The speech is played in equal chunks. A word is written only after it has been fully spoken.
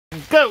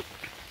Go!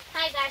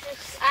 Hi guys,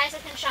 it's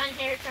Isaac and Sean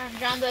here from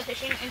John Bow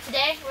Fishing, and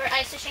today we're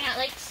ice fishing at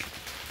Lake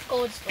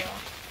Gouldsboro.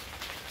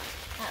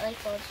 At Lake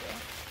Gouldsboro.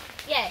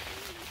 Yay!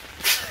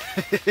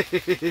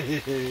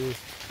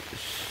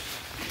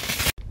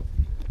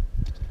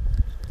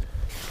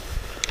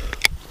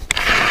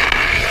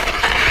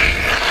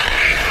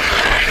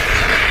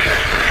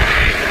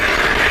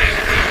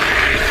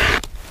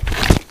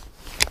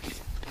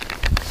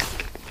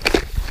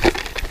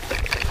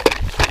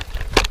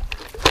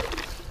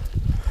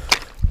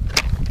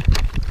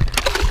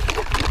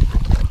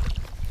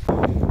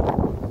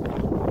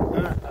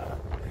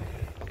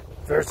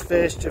 First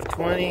fish of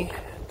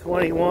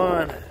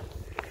 2021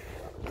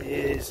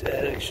 is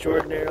an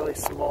extraordinarily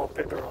small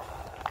pickerel.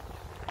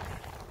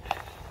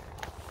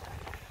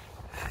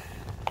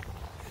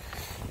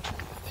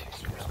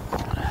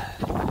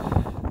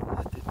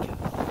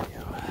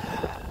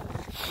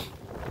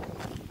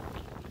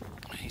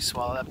 You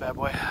swallow that bad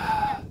boy.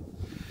 I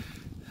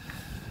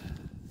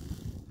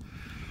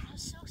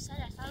was so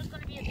excited, I thought it was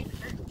going to be a big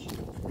perch.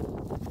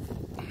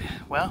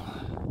 Well,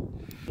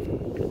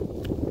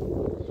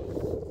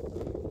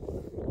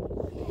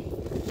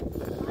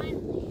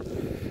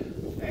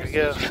 there we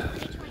go.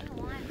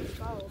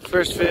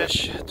 First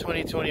fish,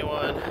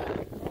 2021.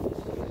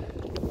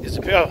 Is a,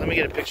 oh, let me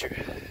get a picture.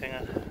 Hang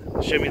on.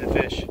 Show me the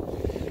fish.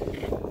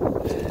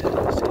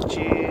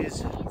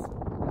 Cheese.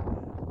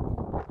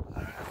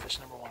 Alright, fish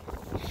number one.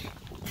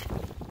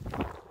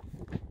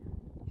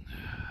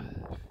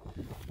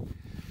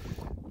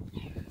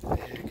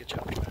 Yeah, good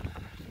job, man.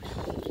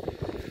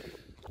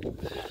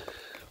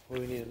 We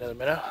need another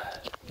minnow.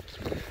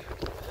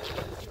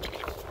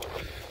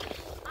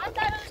 I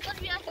thought it was going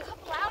to be like a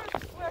couple hours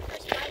before our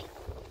first bite.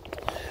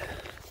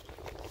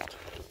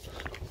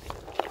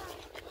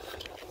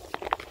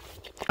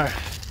 Alright.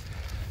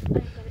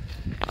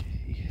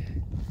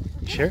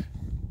 Sure?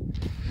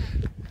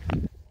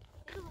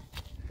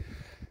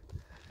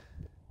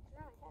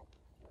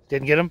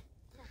 Didn't get him?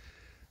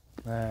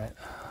 Alright.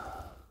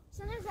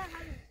 Sometimes that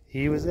happens.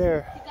 He was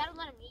there. You gotta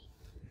let him eat.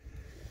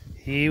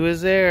 He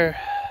was there.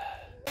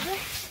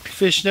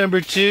 Fish number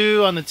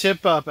 2 on the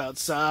tip up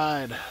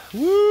outside.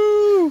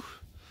 Woo!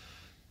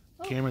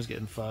 Camera's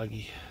getting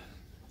foggy.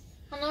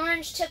 On the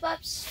orange tip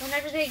ups,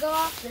 whenever they go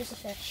off, there's a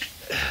fish.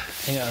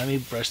 Hang on, let me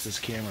brush this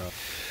camera up.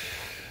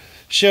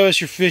 Show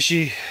us your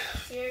fishy.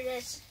 Here it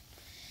is.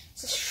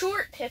 It's a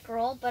short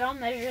pickerel, but I'll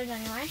measure it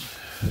anyway.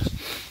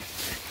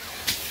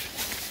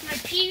 My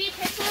PV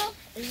pickerel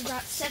is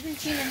about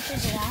 17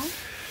 inches long.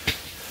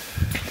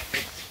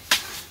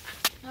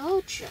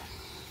 Ocha.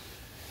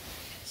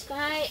 This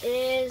guy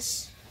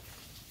is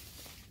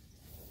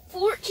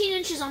 14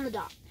 inches on the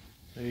dot.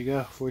 There you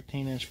go,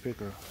 14-inch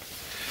pickerel.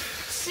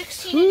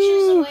 16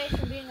 inches away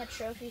from being a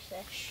trophy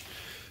fish.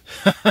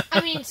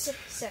 I mean,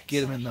 6.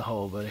 Get him in the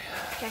hole, buddy.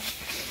 Okay.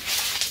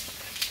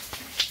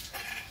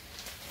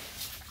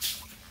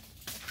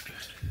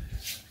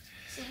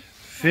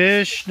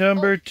 Fish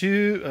number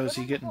 2. Oh, is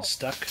he getting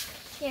stuck?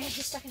 Yeah,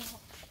 he's stuck in the hole.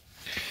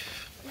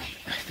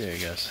 There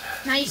he goes.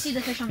 Now you see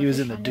the fish on the He was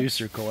in the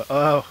deucer coil.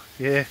 Oh,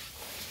 yeah.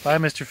 Bye,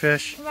 Mr.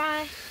 Fish.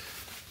 Bye.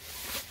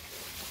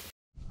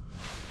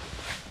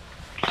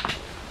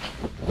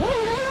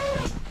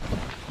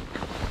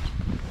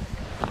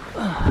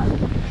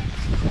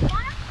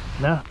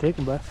 No, take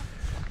him, bud.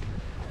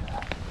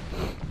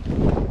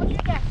 What'd you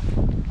get?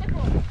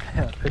 Pickerel.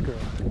 Yeah, pickerel.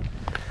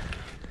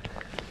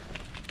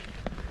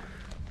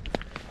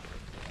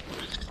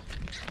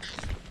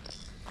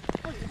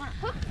 Oh, you want a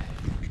hook?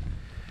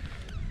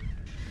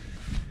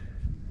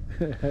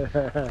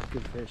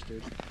 Good fish,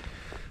 dude.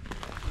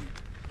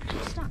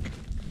 Stop.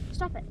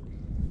 Stop it.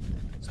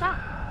 Stop.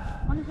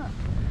 On the hook.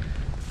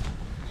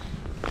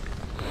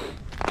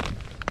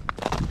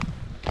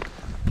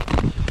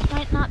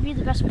 Might not be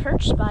the best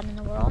perch spot in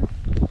the world.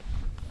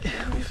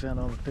 Yeah, we found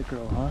all the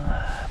pickerel,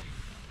 huh?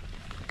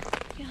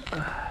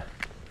 Yeah.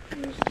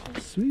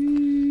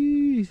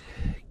 Sweet.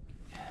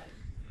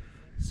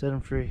 Set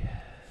him free.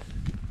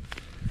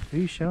 Who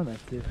are you showing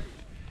that to?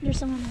 There's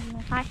someone in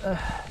there. Hi.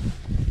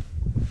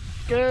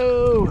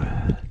 Go!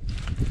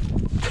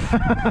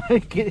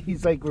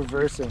 He's like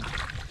reversing.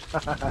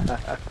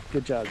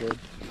 Good job, dude.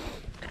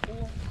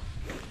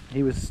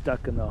 He was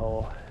stuck in the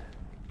hole.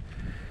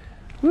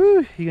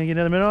 Woo! You gonna get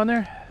another minnow on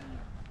there?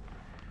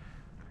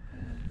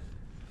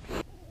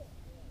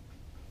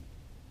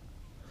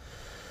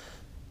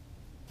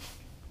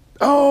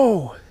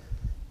 Oh!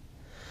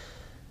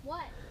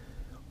 What?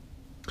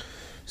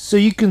 So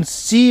you can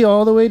see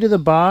all the way to the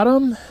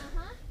bottom?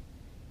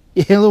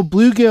 Yeah, little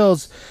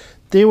bluegills.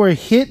 They were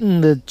hitting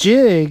the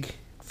jig.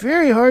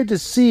 Very hard to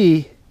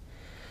see.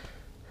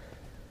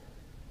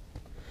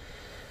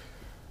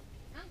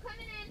 I'm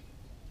coming in.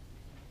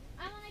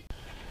 I want to...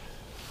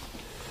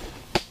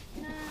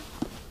 No.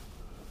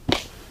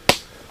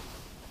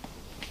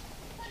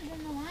 Put it in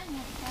the line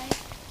looks like.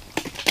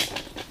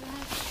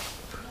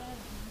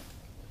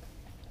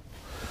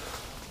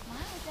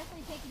 Mine was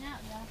definitely taken out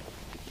though.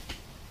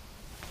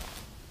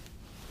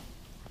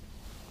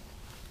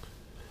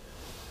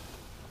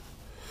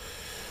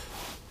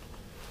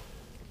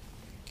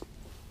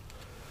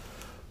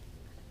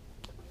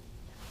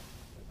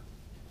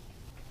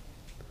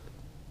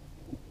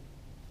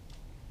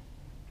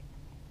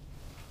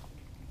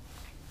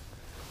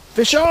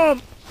 Fish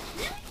on!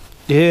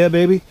 Yeah,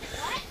 baby.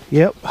 What?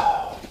 Yep.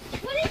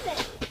 What is it?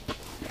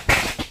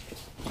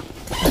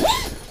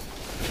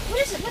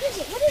 What is it? What is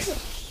it? What is it?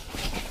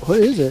 What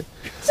is it?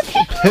 It's a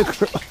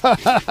pickerel.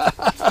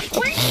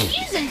 What are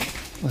you using?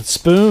 A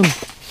spoon.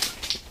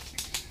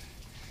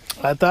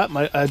 I thought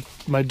my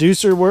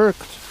deucer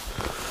worked.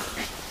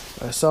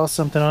 I saw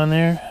something on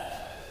there.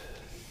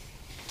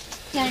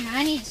 Yeah, no,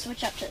 I need to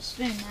switch up to a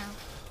spoon now.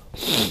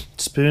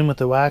 Spoon with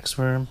the wax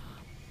worm.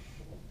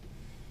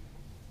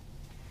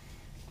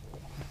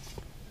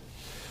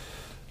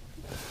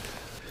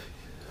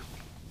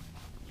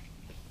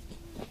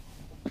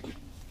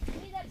 Give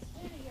me that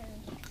spoon of yours.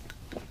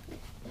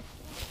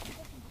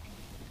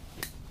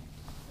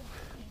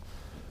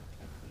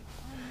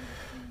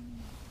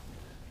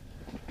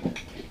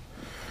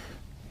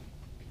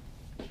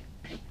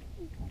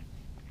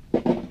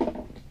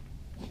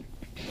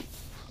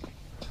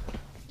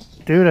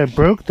 Dude, I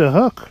broke the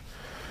hook.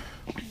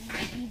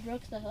 You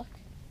broke the hook.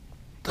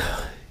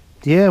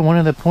 Yeah, one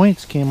of the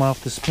points came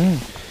off the spoon.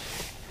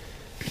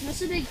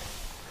 That's a big.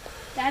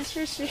 Dad's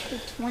first fish for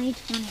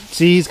 2020.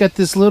 See, he got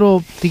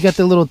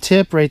the little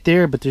tip right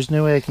there, but there's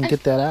no way I can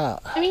get that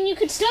out. I mean, you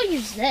could still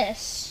use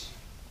this.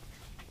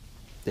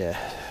 Yeah,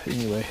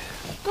 anyway.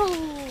 Go!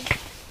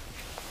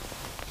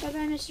 Bye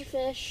bye, Mr.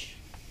 Fish.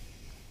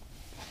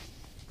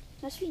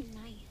 Must be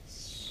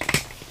nice.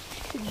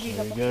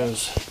 There he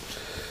goes.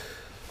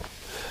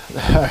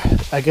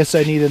 I guess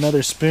I need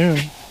another spoon.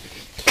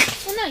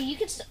 Well, no, you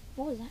could still.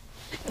 What was that?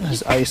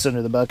 There's ice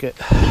under the bucket.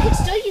 You could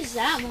still use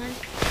that one.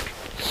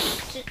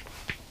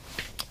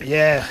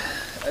 Yeah,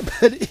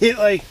 but it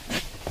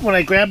when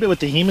I grabbed it with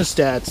the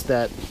hemostats,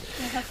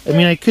 I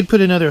mean, I could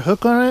put another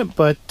hook on it,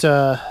 but you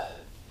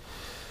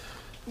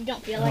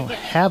don't feel I like don't it.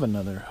 have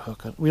another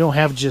hook. We don't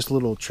have just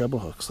little treble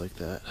hooks like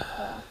that.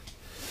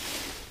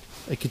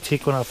 I could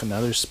take one off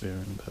another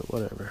spoon, but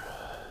whatever.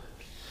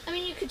 I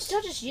mean, you could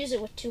still just use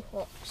it with 2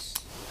 hooks.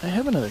 I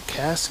have another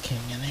Cast King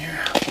in here.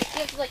 You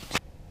have like.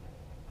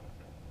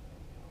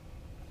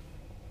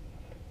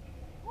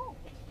 Oh.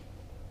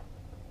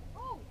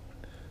 Oh.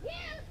 Yeah,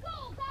 let's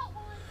go. Got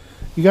one.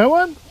 You got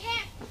one?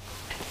 Yeah.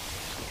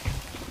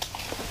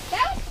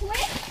 That was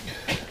quick.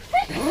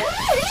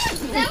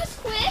 That was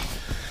quick.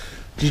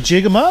 Did you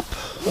jig him up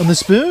on the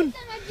spoon?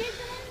 I jigged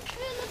him on the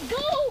spoon. Let's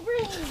go, bro.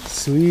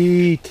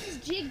 Sweet.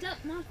 Just jigged up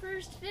my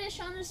first fish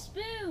on the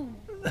spoon.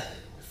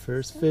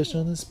 First fish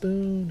on the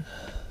spoon.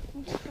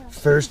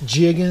 First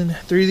jigging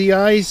through the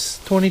ice,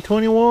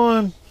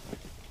 2021.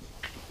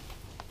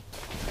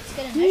 Let's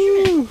get a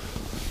measurement. Woo.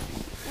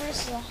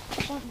 Where's the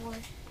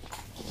hardwater?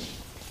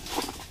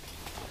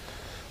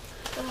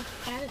 Oh,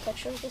 can I have a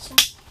picture of this one?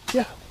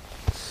 Yeah.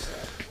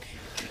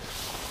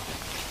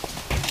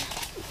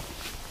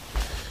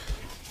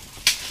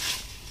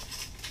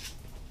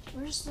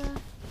 Where's the...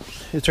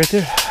 It's right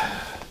there.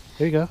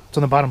 There you go. It's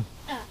on the bottom.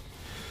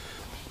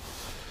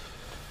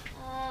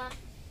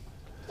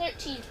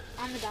 13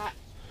 on the dot.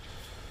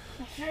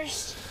 My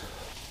first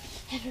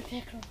ever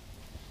pickerel.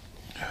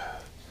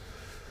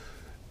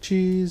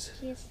 Cheese.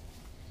 Cheese.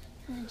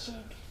 And a jig.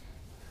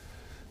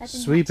 That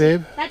did Sweet, not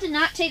take- babe. That did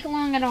not take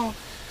long at all.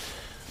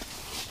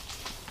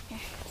 Here.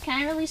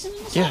 Can I release him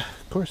in the Yeah,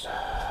 of course.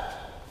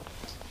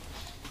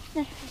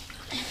 There.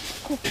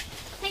 Cool.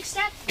 Thanks,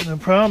 Dad. No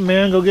problem,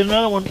 man. Go get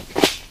another one.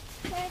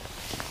 Okay.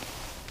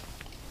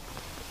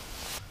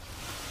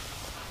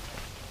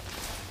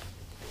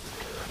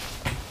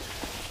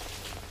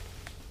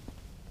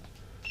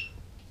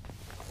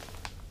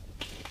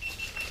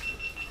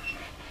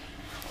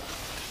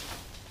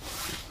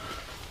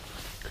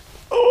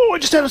 Oh, I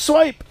just had a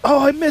swipe.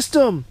 Oh, I missed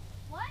him.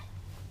 What?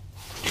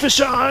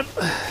 Fish on.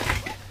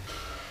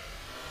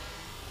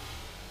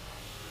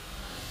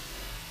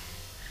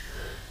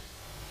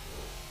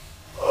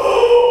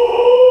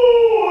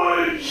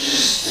 Oh, I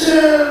just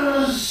had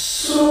a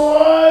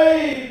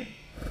swipe.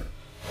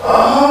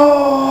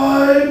 Oh,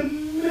 I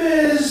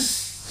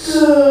missed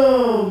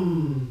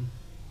him.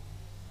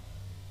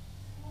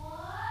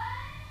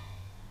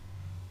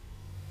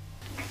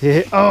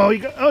 Yeah. Oh,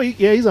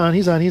 yeah. He's on.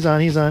 You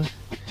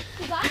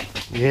got it?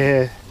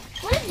 Yeah.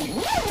 What is it?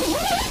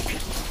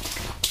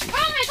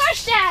 Oh my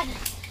gosh, Dad!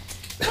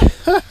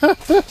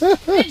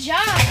 Good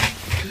job.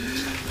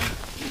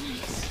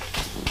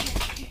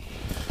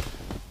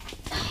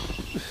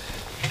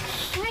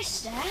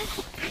 Nice, Dad.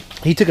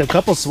 He took a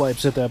couple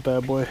swipes at that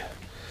bad boy.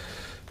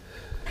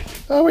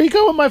 Oh, where you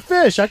going with my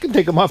fish? I can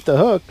take him off the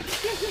hook.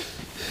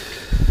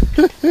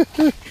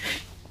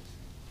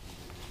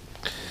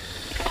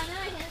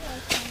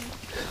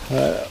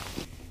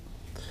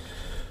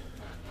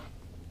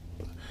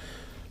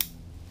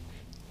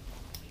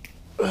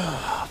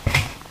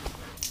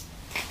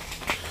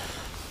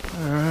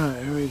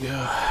 Alright, here we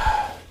go.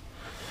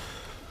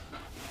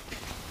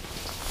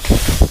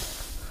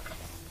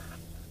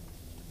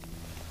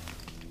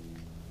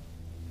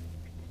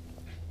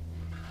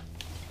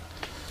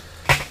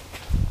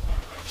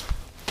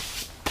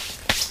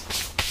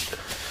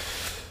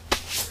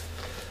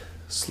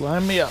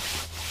 Slime me up.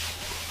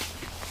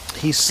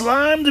 He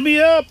slimed me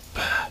up.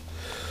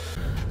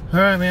 All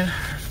right, man.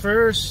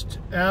 First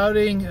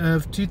outing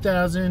of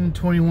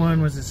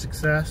 2021 was a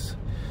success.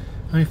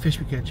 How many fish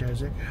we catch,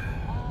 Isaac?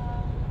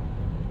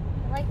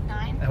 Like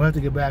 9. I'll have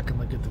to go back and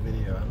look at the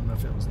video. I don't know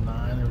if it was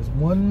 9. There was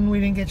one we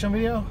didn't catch on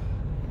video.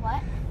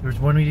 What? There was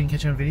one we didn't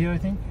catch on video, I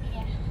think.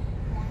 Yeah.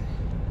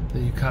 That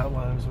you caught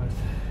while I was with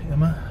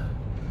Emma.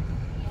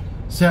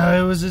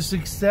 So it was a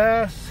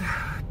success.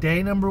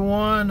 Day number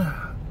 1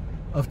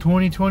 of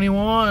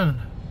 2021.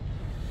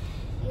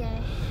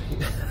 Yeah.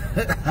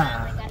 Finally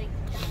got it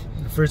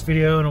done. The first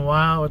video in a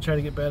while. We'll try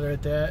to get better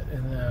at that,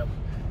 and I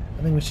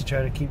think we should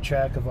try to keep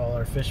track of all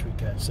our fish we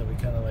catch, so we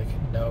kind of like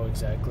know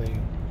exactly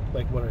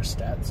like what our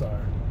stats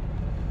are.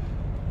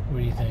 What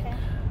do you think? Okay.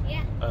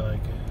 Yeah. I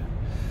like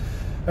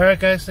it. All right,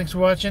 guys. Thanks for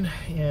watching,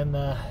 and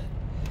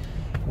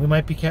we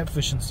might be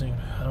catfishing soon.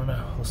 I don't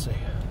know. We'll see.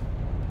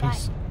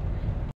 Peace. Bye.